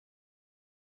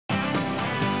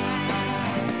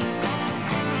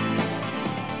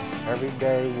Every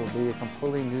day will be a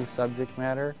completely new subject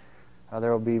matter.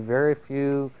 There will be very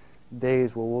few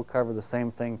days where we'll cover the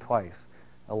same thing twice.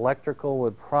 Electrical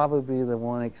would probably be the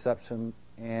one exception,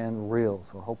 and reels.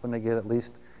 We're hoping to get at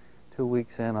least 2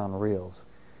 weeks in on reels.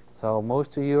 So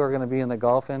most of you are going to be in the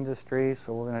golf industry,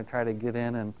 so we're going to try to get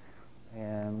in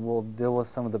and we'll deal with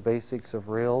some of the basics of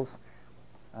reels.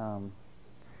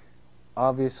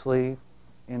 Obviously,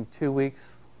 in 2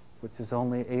 weeks, which is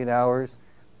only 8 hours,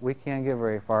 we can't get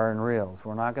very far in reels.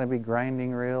 We're not going to be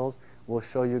grinding reels. We'll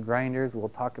show you grinders. We'll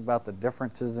talk about the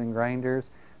differences in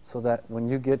grinders so that when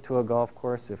you get to a golf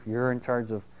course, if you're in charge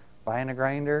of buying a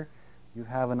grinder, you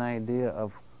have an idea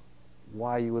of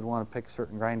why you would want to pick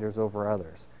certain grinders over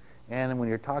others. And when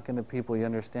you're talking to people, you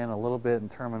understand a little bit in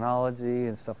terminology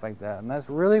and stuff like that. And that's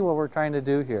really what we're trying to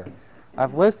do here.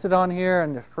 I've listed on here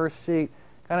on the first sheet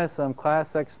kind of some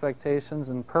class expectations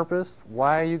and purpose,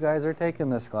 why you guys are taking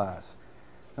this class.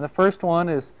 And the first one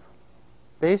is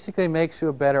basically makes you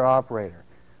a better operator.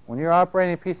 When you're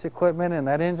operating a piece of equipment and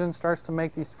that engine starts to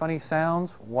make these funny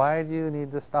sounds, why do you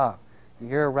need to stop? You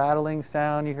hear a rattling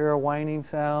sound, you hear a whining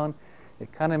sound.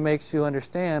 It kind of makes you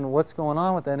understand what's going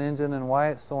on with that engine and why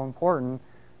it's so important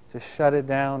to shut it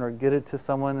down or get it to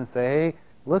someone and say, hey,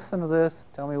 listen to this,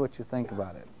 tell me what you think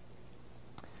about it.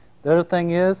 The other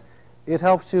thing is, it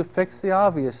helps you fix the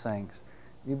obvious things.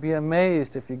 You'd be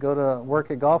amazed if you go to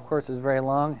work at golf courses very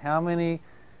long, how many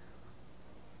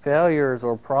failures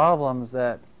or problems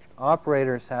that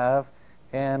operators have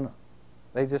and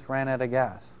they just ran out of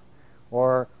gas.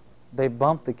 Or they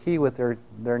bumped the key with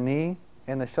their knee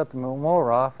and they shut the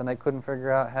mower off and they couldn't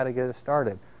figure out how to get it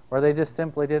started. Or they just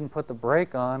simply didn't put the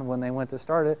brake on when they went to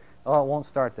start it. Oh, it won't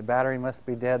start. The battery must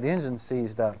be dead. The engine's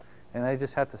seized up. And they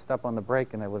just had to step on the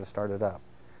brake and they would have started up.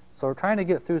 So we're trying to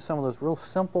get through some of those real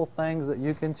simple things that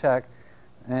you can check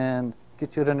and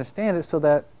get you to understand it so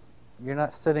that you're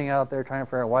not sitting out there trying to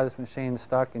figure out why this machine's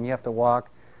stuck and you have to walk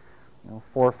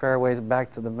 4 fairways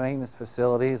back to the maintenance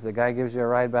facilities. The guy gives you a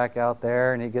ride back out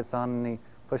there and he gets on and he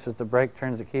pushes the brake,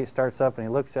 turns the key, starts up, and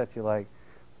he looks at you like,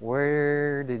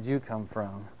 where did you come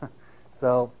from?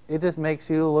 So it just makes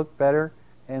you look better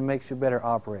and makes you better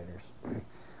operators.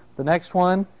 The next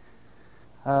one,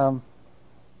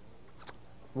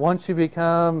 once you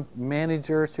become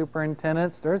manager,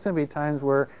 superintendents, there's going to be times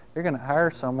where you're going to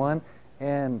hire someone,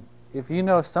 and if you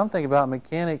know something about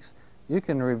mechanics, you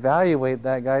can reevaluate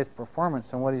that guy's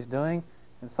performance and what he's doing,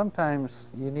 and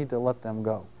sometimes you need to let them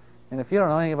go. And if you don't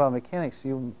know anything about mechanics,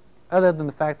 other than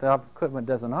the fact that equipment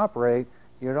doesn't operate,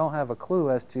 you don't have a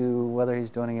clue as to whether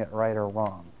he's doing it right or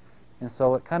wrong. And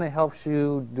so it kind of helps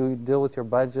you deal with your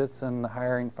budgets and the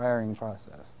hiring, firing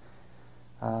process.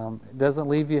 It doesn't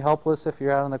leave you helpless if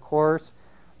you're out on the course.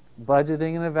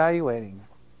 Budgeting and evaluating.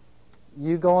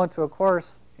 You go into a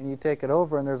course and you take it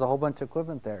over and there's a whole bunch of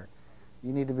equipment there.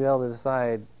 You need to be able to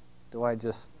decide, do I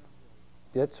just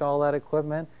ditch all that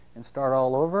equipment and start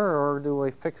all over, or do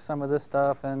we fix some of this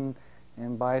stuff and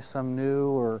buy some new,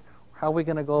 or how are we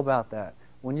going to go about that?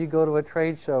 When you go to a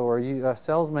trade show or a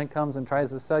salesman comes and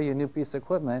tries to sell you a new piece of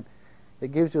equipment,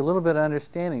 it gives you a little bit of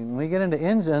understanding. When we get into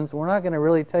engines, we're not going to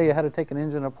really tell you how to take an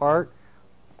engine apart.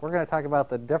 We're going to talk about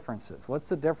the differences. What's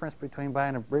the difference between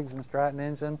buying a Briggs & Stratton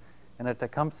engine and a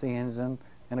Tecumseh engine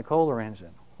and a Kohler engine?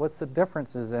 What's the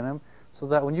differences in them, so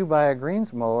that when you buy a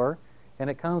greens mower and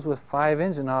it comes with 5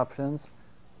 engine options,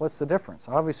 what's the difference?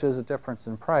 Obviously there's a difference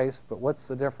in price, but what's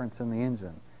the difference in the engine?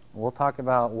 And we'll talk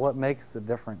about what makes the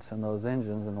difference in those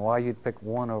engines and why you'd pick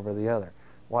one over the other.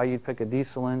 Why you'd pick a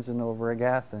diesel engine over a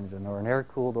gas engine, or an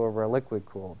air-cooled over a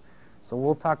liquid-cooled. So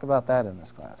we'll talk about that in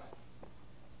this class.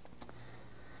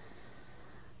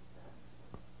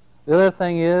 The other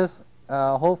thing is,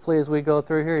 hopefully as we go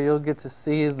through here, you'll get to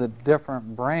see the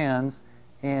different brands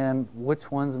and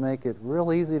which ones make it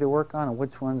real easy to work on and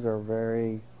which ones are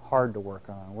very hard to work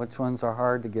on, which ones are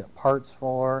hard to get parts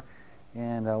for,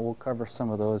 and we'll cover some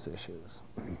of those issues.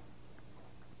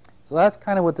 So that's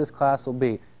kind of what this class will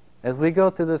be. As we go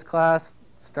through this class,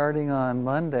 starting on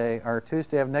Monday or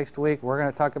Tuesday of next week, we're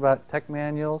going to talk about tech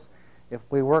manuals. If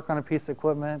we work on a piece of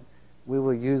equipment, we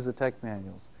will use the tech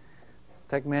manuals.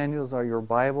 Tech manuals are your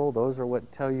Bible. Those are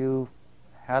what tell you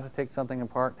how to take something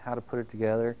apart, how to put it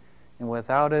together. And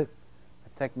without it,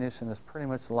 a technician is pretty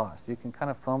much lost. You can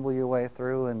kind of fumble your way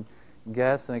through and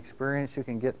guess and experience. You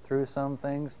can get through some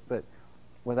things, but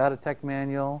without a tech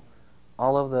manual,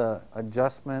 all of the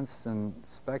adjustments and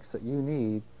specs that you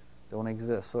need don't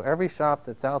exist. So every shop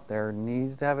that's out there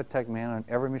needs to have a tech manual on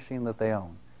every machine that they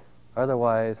own.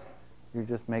 Otherwise, you're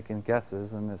just making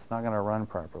guesses and it's not going to run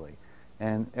properly.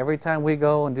 And every time we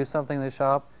go and do something in the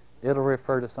shop, it'll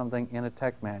refer to something in a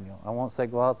tech manual. I won't say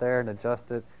go out there and adjust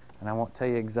it. and I won't tell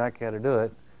you exactly how to do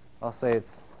it. I'll say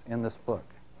it's in this book.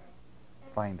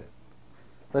 Find it.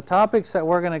 The topics that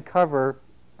we're going to cover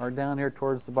are down here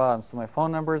towards the bottom. So my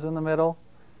phone number is in the middle.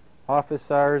 Office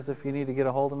hours if you need to get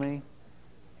a hold of me.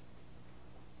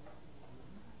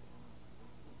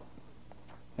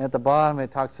 And at the bottom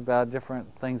it talks about different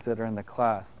things that are in the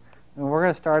class. And we're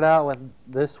going to start out with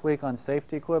this week on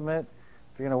safety equipment.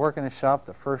 If you're going to work in a shop,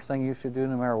 the first thing you should do,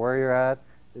 no matter where you're at,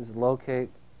 is locate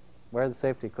where the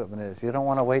safety equipment is. You don't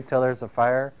want to wait till there's a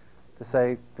fire to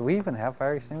say, do we even have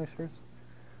fire extinguishers?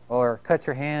 Or cut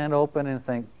your hand open and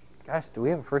think, gosh, do we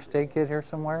have a first aid kit here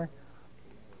somewhere?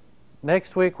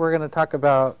 Next week we're going to talk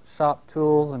about shop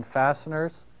tools and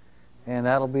fasteners, and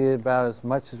that'll be about as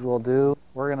much as we'll do.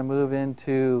 We're going to move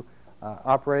into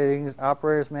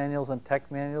operators manuals and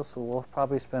tech manuals, so we'll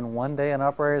probably spend one day on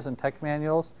operators and tech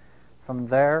manuals. From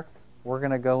there, we're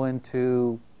going to go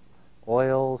into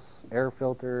oils, air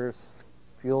filters,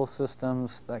 fuel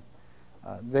systems, like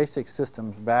basic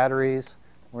systems, batteries.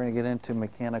 We're going to get into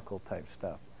mechanical type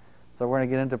stuff. So we're going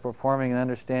to get into performing and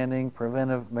understanding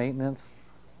preventive maintenance.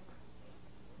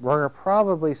 We're going to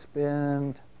probably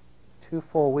spend 2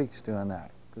 full weeks doing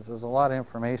that because there's a lot of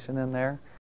information in there.